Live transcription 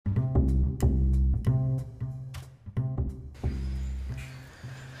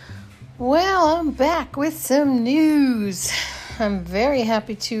Well, I'm back with some news. I'm very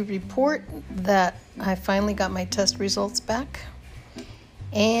happy to report that I finally got my test results back,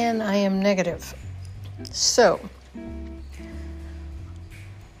 and I am negative. So,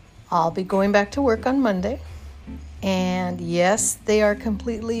 I'll be going back to work on Monday, and yes, they are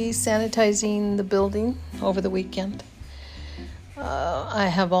completely sanitizing the building over the weekend. I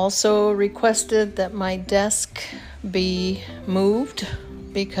have also requested that my desk be moved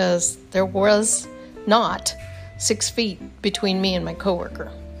because there was not 6 feet between me and my coworker.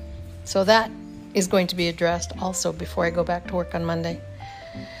 So that is going to be addressed also before I go back to work on Monday.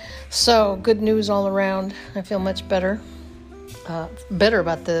 So good news all around. I feel much better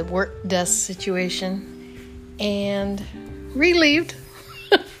about the work desk situation and relieved.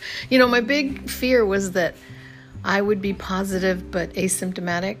 My big fear was that I would be positive but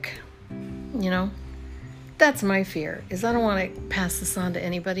asymptomatic. That's my fear, is I don't want to pass this on to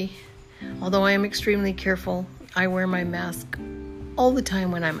anybody. Although I am extremely careful, I wear my mask all the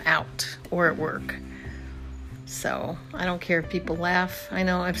time when I'm out or at work. So I don't care if people laugh. I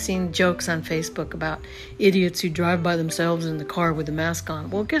know I've seen jokes on Facebook about idiots who drive by themselves in the car with a mask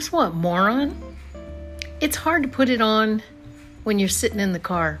on. Well, guess what, moron? It's hard to put it on when you're sitting in the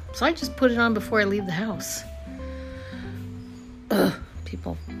car. So I just put it on before I leave the house.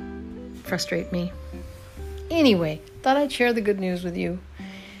 People frustrate me. Anyway, thought I'd share the good news with you.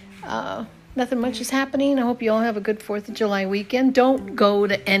 Nothing much is happening. I hope you all have a good 4th of July weekend. Don't go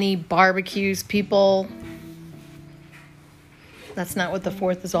to any barbecues, people. That's not what the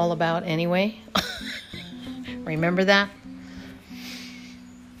 4th is all about anyway. Remember that?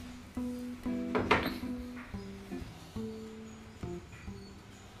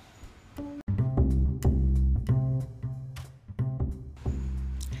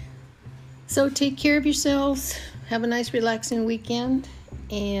 So take care of yourselves. Have a nice, relaxing weekend.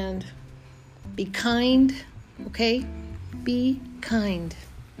 And be kind, okay? Be kind.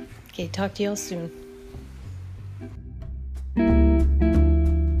 Okay, talk to y'all soon.